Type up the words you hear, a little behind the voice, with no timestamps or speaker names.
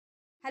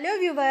Hello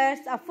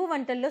viewers, అఫ్ఫు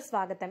వంటల్లో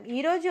స్వాగతం.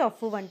 ఈరోజు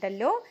అఫ్ఫు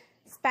వంటల్లో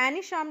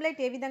స్పానిష్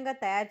ఆమ్లెట్ ఏ విధంగా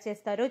తయారు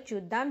చేస్తారో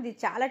చూద్దాం. ఇది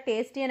చాలా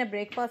టేస్టీ అయిన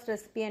బ్రేక్ఫాస్ట్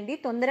రెసిపీ అండి.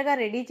 తొందరగా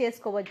రెడీ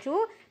చేసుకోవచ్చు.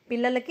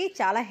 పిల్లలకి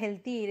చాలా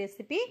హెల్తీ ఈ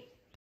రెసిపీ.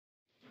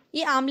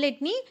 ఈ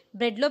ఆమ్లెట్ని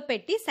బ్రెడ్లో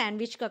పెట్టి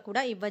శాండ్విచ్గా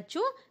కూడా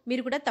ఇవ్వచ్చు.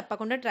 మీరు కూడా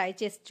తప్పకుండా ట్రై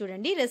చేసి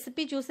చూడండి.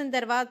 రెసిపీ చూసిన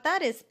తర్వాత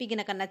రెసిపీ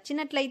కనుక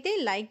నచ్చినట్లయితే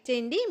లైక్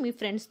చేయండి, మీ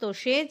ఫ్రెండ్స్తో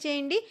షేర్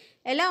చేయండి.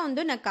 ఎలా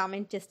ఉందో నాకు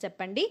కామెంట్ చేసి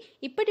చెప్పండి.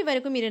 ఇప్పటి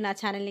వరకు మీరు నా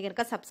ఛానల్ని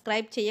కనుక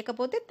సబ్స్క్రైబ్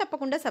చేయకపోతే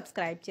తప్పకుండా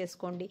సబ్స్క్రైబ్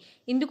చేసుకోండి.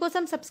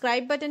 ఇందుకోసం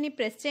సబ్స్క్రైబ్ బటన్ని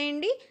ప్రెస్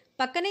చేయండి.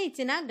 పక్కనే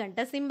ఇచ్చిన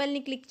గంట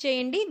సింబల్ని క్లిక్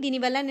చేయండి.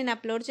 దీనివల్ల నేను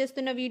అప్లోడ్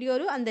చేస్తున్న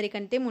వీడియోలు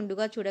అందరికంటే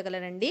ముందుగా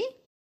చూడగలరండి.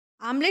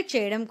 ఆమ్లెట్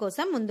చేయడం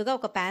కోసం ముందుగా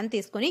ఒక ప్యాన్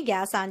తీసుకొని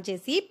గ్యాస్ ఆన్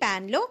చేసి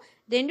ప్యాన్లో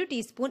 2 టీ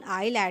స్పూన్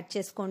ఆయిల్ యాడ్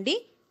చేసుకోండి.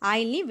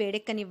 ఆయిల్ని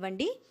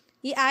వేడెక్కనివ్వండి.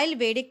 ఈ ఆయిల్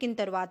వేడెక్కిన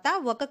తర్వాత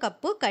 1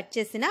 కప్పు కట్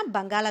చేసిన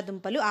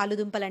బంగాళాదుంపలు,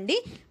 ఆలుదుంపలండి,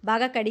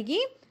 బాగా కడిగి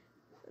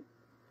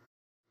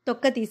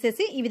తొక్క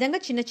తీసేసి ఈ విధంగా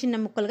చిన్న చిన్న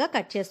ముక్కలుగా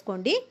కట్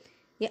చేసుకోండి.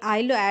 ఈ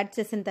ఆయిల్లో యాడ్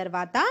చేసిన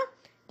తర్వాత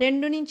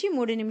 2 నుంచి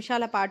 3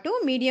 నిమిషాల పాటు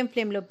మీడియం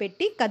ఫ్లేమ్లో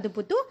పెట్టి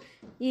కదుపుతూ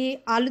ఈ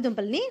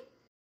ఆలుదుంపల్ని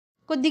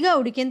కొద్దిగా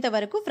ఉడికేంత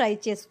వరకు ఫ్రై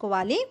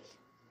చేసుకోవాలి.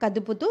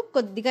 కదుపుతూ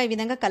కొద్దిగా ఈ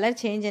విధంగా కలర్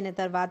చేంజ్ అయిన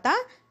తర్వాత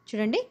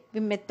చూడండి,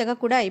 ఇవి మెత్తగా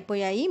కూడా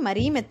అయిపోయాయి.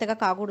 మరీ మెత్తగా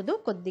కాకూడదు,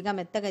 కొద్దిగా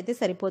మెత్తగా అయితే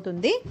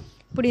సరిపోతుంది.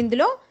 ఇప్పుడు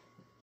ఇందులో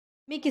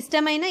మీకు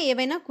ఇష్టమైన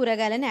ఏవైనా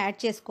కూరగాయలను యాడ్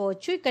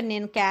చేసుకోవచ్చు. ఇక్కడ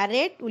నేను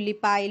క్యారెట్,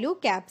 ఉల్లిపాయలు,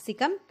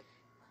 క్యాప్సికమ్,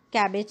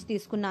 క్యాబేజ్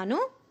తీసుకున్నాను.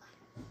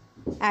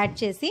 యాడ్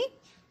చేసి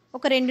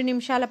ఒక 2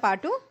 నిమిషాల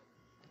పాటు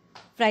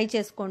ఫ్రై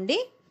చేసుకోండి.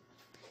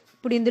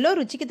 ఇప్పుడు ఇందులో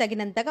రుచికి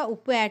తగినంతగా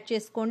ఉప్పు యాడ్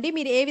చేసుకోండి.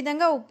 మీరు ఏ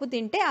విధంగా ఉప్పు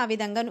తింటే ఆ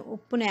విధంగా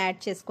ఉప్పును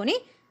యాడ్ చేసుకొని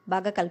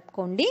బాగా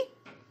కలుపుకోండి.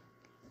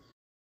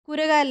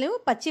 కూరగాయలు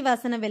పచ్చి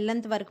వాసన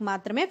వెళ్ళేంత వరకు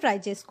మాత్రమే ఫ్రై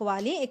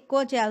చేసుకోవాలి. ఎక్కువ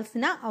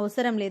చేయాల్సిన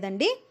అవసరం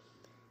లేదండి,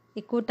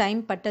 ఎక్కువ టైం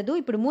పట్టదు.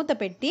 ఇప్పుడు మూత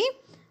పెట్టి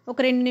ఒక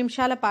 2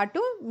 నిమిషాల పాటు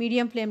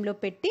మీడియం ఫ్లేమ్లో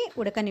పెట్టి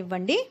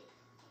ఉడకనివ్వండి.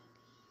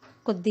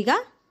 కొద్దిగా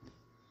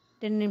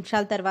 2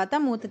 నిమిషాల తర్వాత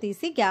మూత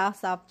తీసి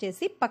గ్యాస్ ఆఫ్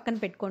చేసి పక్కన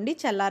పెట్టుకోండి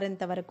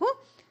చల్లారేంత వరకు.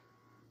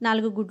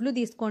 4 గుడ్లు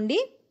తీసుకోండి.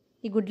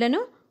 ఈ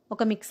గుడ్లను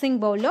ఒక మిక్సింగ్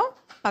బౌల్లో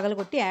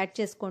పగలగొట్టి యాడ్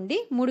చేసుకోండి.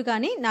 3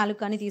 కానీ 4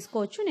 కానీ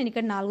తీసుకోవచ్చు. నేను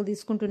ఇక్కడ 4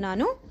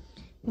 తీసుకుంటున్నాను.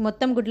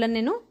 మొత్తం గుడ్లను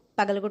నేను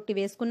పగలగొట్టి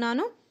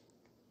వేసుకున్నాను.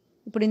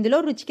 ఇప్పుడు ఇందులో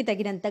రుచికి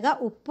తగినంతగా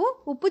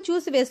ఉప్పు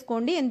చూసి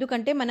వేసుకోండి.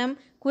 ఎందుకంటే మనం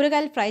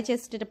కూరగాయలు ఫ్రై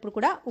చేసేటప్పుడు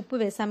కూడా ఉప్పు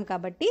వేసాం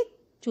కాబట్టి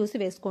చూసి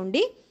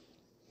వేసుకోండి.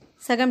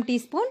 సగం టీ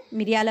స్పూన్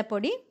మిరియాల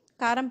పొడి,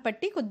 కారం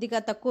పట్టి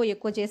కొద్దిగా తక్కువ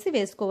ఎక్కువ చేసి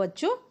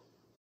వేసుకోవచ్చు.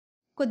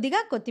 కొద్దిగా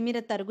కొత్తిమీర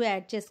తరుగు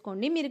యాడ్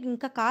చేసుకోండి. మీరు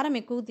ఇంకా కారం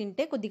ఎక్కువ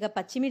తింటే కొద్దిగా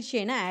పచ్చిమిర్చి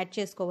అయినా యాడ్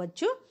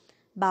చేసుకోవచ్చు.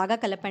 బాగా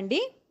కలపండి.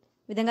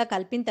 విధంగా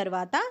కలిపిన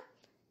తర్వాత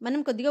మనం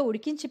కొద్దిగా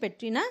ఉడికించి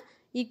పెట్టిన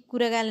ఈ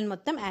కూరగాయలను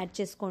మొత్తం యాడ్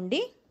చేసుకోండి.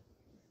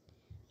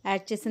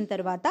 యాడ్ చేసిన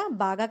తర్వాత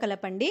బాగా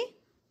కలపండి.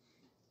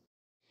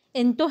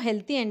 ఎంతో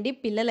హెల్తీ అండి,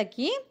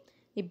 పిల్లలకి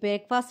ఈ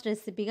బ్రేక్ఫాస్ట్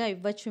రెసిపీగా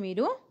ఇవ్వచ్చు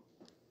మీరు.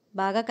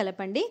 బాగా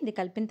కలపండి. ఇది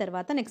కలిపిన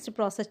తర్వాత నెక్స్ట్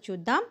ప్రాసెస్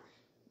చూద్దాం.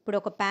 ఇప్పుడు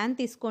ఒక ప్యాన్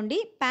తీసుకోండి.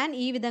 ప్యాన్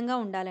ఈ విధంగా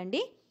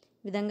ఉండాలండి.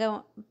 విధంగా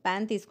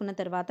ప్యాన్ తీసుకున్న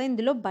తర్వాత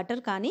ఇందులో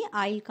బటర్ కానీ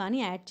ఆయిల్ కానీ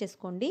యాడ్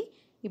చేసుకోండి.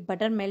 ఈ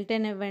బటర్ మెల్ట్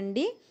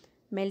అయినవ్వండి.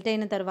 మెల్ట్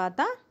అయిన తర్వాత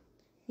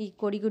ఈ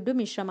కోడిగుడ్డు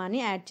మిశ్రమాన్ని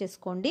యాడ్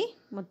చేసుకోండి.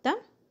 మొత్తం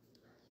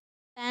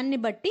ప్యాన్ని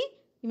బట్టి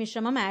ఈ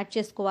మిశ్రమం యాడ్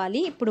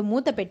చేసుకోవాలి. ఇప్పుడు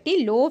మూత పెట్టి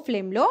లో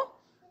ఫ్లేమ్లో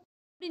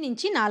 3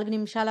 నుంచి 4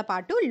 నిమిషాల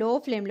పాటు లో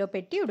ఫ్లేమ్లో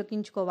పెట్టి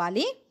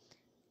ఉడికించుకోవాలి.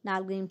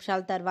 4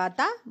 నిమిషాల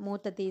తర్వాత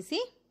మూత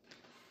తీసి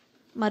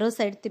మరో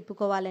సైడ్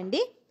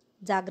తిప్పుకోవాలండి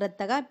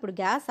జాగ్రత్తగా. ఇప్పుడు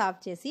గ్యాస్ ఆఫ్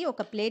చేసి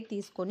ఒక ప్లేట్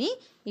తీసుకొని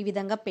ఈ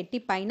విధంగా పెట్టి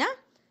పైన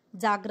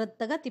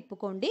జాగ్రత్తగా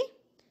తిప్పుకోండి.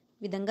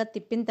 విధంగా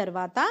తిప్పిన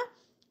తర్వాత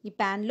ఈ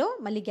ప్యాన్లో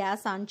మళ్ళీ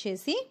గ్యాస్ ఆన్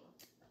చేసి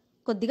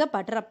కొద్దిగా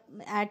బటర్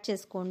యాడ్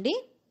చేసుకోండి.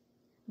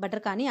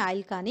 బటర్ కానీ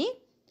ఆయిల్ కానీ.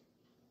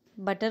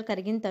 బటర్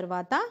కరిగిన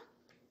తర్వాత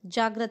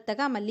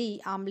జాగ్రత్తగా మళ్ళీ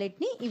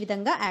ఆమ్లెట్ని ఈ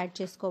విధంగా యాడ్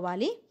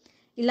చేసుకోవాలి.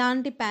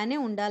 ఇలాంటి ప్యానే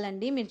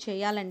ఉండాలండి మీరు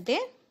చేయాలంటే.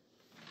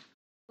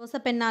 దోస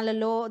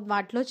పెన్నాలలో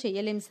వాటిలో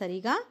చేయలేం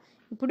సరిగా.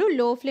 ఇప్పుడు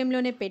లో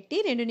ఫ్లేమ్లోనే పెట్టి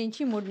 2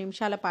 నుంచి 3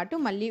 నిమిషాల పాటు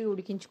మళ్ళీ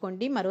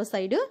ఉడికించుకోండి. మరో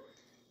సైడు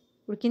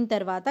ఉడికిన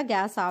తర్వాత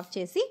గ్యాస్ ఆఫ్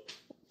చేసి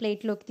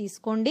ప్లేట్లోకి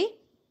తీసుకోండి.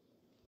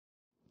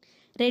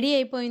 రెడీ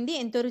అయిపోయింది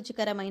ఎంతో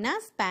రుచికరమైన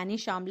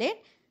స్పానిష్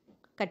ఆమ్లెట్.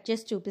 కట్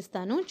చేసి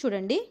చూపిస్తాను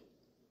చూడండి.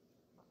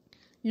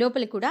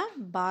 లోపలి కూడా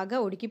బాగా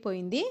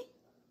ఉడికిపోయింది.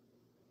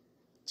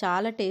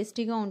 చాలా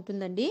టేస్టీగా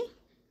ఉంటుందండి.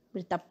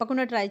 మీరు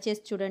తప్పకుండా ట్రై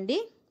చేసి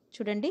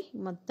చూడండి.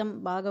 మొత్తం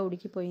బాగా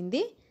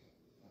ఉడికిపోయింది.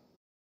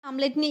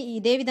 ఆమ్లెట్ని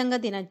ఇదే విధంగా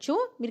తినచ్చు.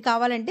 మీరు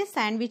కావాలంటే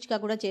శాండ్విచ్గా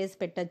కూడా చేసి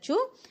పెట్టచ్చు.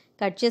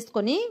 కట్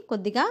చేసుకొని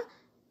కొద్దిగా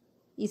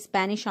ఈ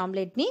స్పానిష్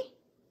ఆమ్లెట్ని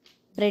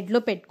బ్రెడ్లో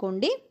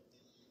పెట్టుకోండి.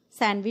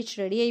 శాండ్విచ్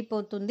రెడీ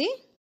అయిపోతుంది.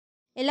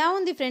 ఎలా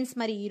ఉంది ఫ్రెండ్స్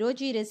మరి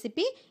ఈరోజు ఈ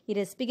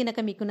రెసిపీ కనుక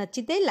మీకు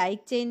నచ్చితే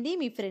లైక్ చేయండి,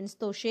 మీ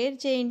ఫ్రెండ్స్తో షేర్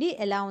చేయండి.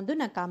 ఎలా ఉందో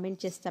నాకు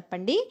కామెంట్ చేసి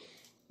చెప్పండి.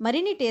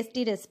 మరిన్ని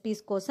టేస్టీ రెసిపీస్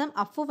కోసం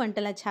అఫ్ఫు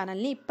వంటల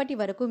ఛానల్ని ఇప్పటి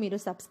వరకు మీరు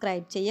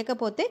సబ్స్క్రైబ్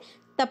చేయకపోతే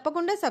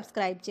తప్పకుండా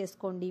సబ్స్క్రైబ్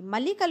చేసుకోండి.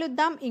 మళ్ళీ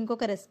కలుద్దాం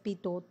ఇంకొక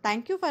రెసిపీతో.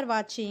 Thank you for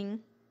watching.